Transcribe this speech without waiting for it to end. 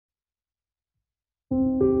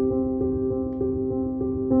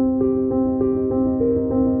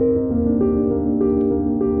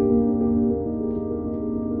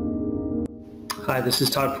this is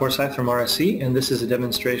Todd Forsyth from RSC, and this is a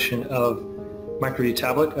demonstration of MicroView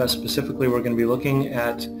Tablet. Specifically, we're going to be looking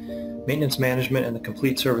at maintenance management and the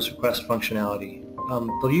complete service request functionality.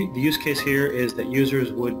 The use case here is that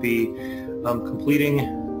users would be completing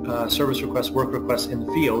service requests, work requests in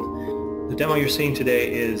the field. The demo you're seeing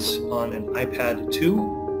today is on an iPad 2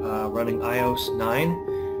 running iOS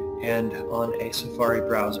 9 and on a Safari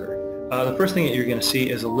browser. The first thing that you're going to see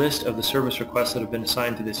is a list of the service requests that have been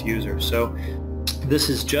assigned to this user. So this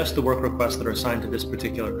is just the work requests that are assigned to this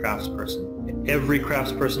particular craftsperson. Every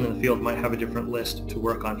craftsperson in the field might have a different list to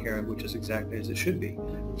work on here, which is exactly as it should be.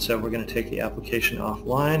 So we're going to take the application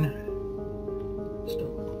offline. Just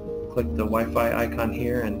click the Wi-Fi icon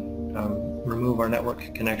here and remove our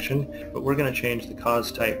network connection. But we're going to change the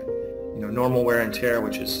cause type, normal wear and tear,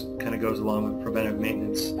 which is kind of goes along with preventive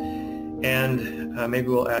maintenance. And maybe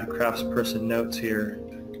we'll add craftsperson notes here.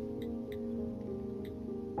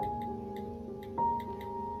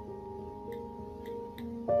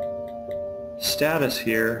 Status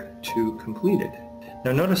here to completed.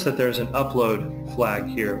 Now notice that there's an upload flag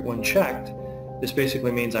here. When checked, this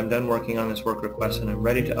basically means I'm done working on this work request and I'm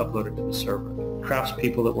ready to upload it to the server.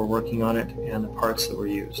 Craftspeople that were working on it and the parts that were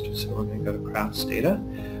used. So we're going to go to crafts data.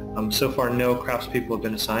 So far no craftspeople have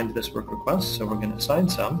been assigned to this work request, so we're going to assign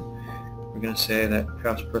some. We're going to say that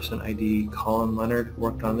craftsperson ID Colin Leonard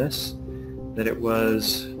worked on this, that it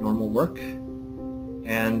was normal work,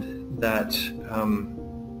 and that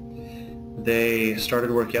they started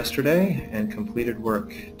work yesterday and completed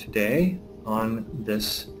work today on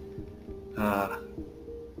this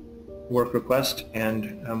work request,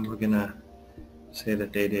 and we're going to say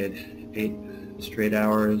that they did 8 straight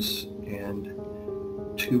hours and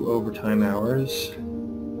 2 overtime hours.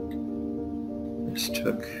 This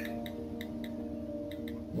took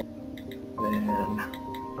than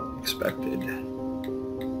expected.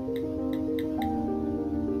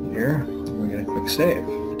 Here, we're going to click Save.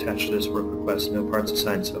 Attached to this work request, no parts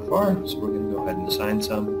assigned so far, so we're going to go ahead and assign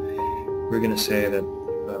some. We're going to say that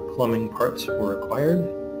plumbing parts were required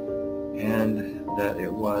and that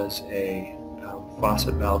it was a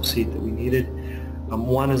faucet valve seat that we needed.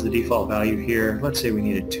 1 is the default value here. Let's say we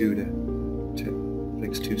needed 2 to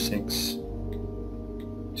fix 2 sinks.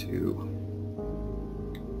 2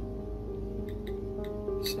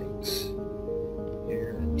 sinks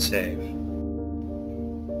here and save.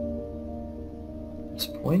 This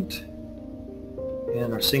point,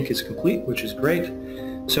 and our sync is complete, which is great.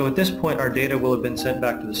 So at this point our data will have been sent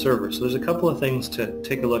back to the server. So there's a couple of things to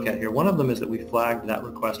take a look at here. One of them is that we flagged that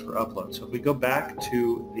request for upload. So if we go back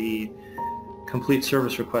to the complete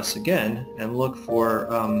service requests again and look for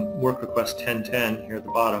work request 1010 here at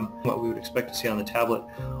the bottom, what we would expect to see on the tablet,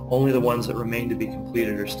 only the ones that remain to be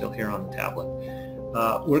completed are still here on the tablet.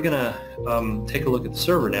 We're going to take a look at the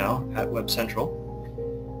server now at Web Central.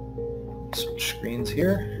 Switch screens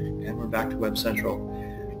here, and we're back to Web Central.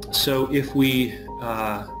 So if we're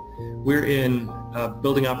in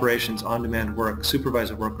building operations, on-demand work,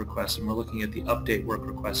 supervisor work requests, and we're looking at the update work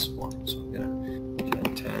requests form. So I'm going to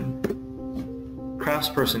 1010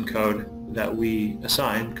 craftsperson code that we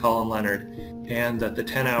assigned, Colin Leonard, and that the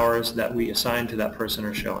 10 hours that we assigned to that person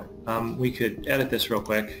are showing. We could edit this real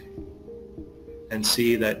quick and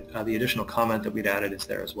see that the additional comment that we'd added is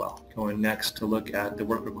there as well. Going next to look at the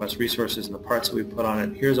work request resources and the parts that we put on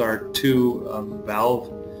it. Here's our 2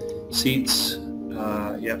 valve seats.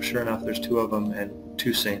 Yep, sure enough, there's 2 of them and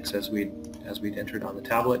 2 sinks as we'd entered on the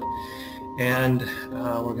tablet. And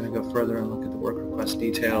we're going to go further and look at the work request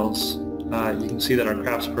details. You can see that our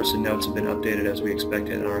craftsperson notes have been updated as we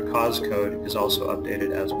expected, and our cause code is also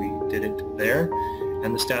updated as we did it there.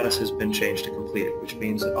 And the status has been changed to completed, which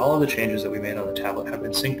means that all of the changes that we made on the tablet have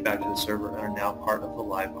been synced back to the server and are now part of the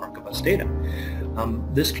live Archibus data.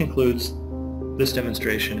 This concludes this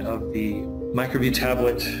demonstration of the MicroView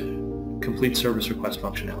Tablet complete service request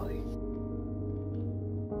functionality.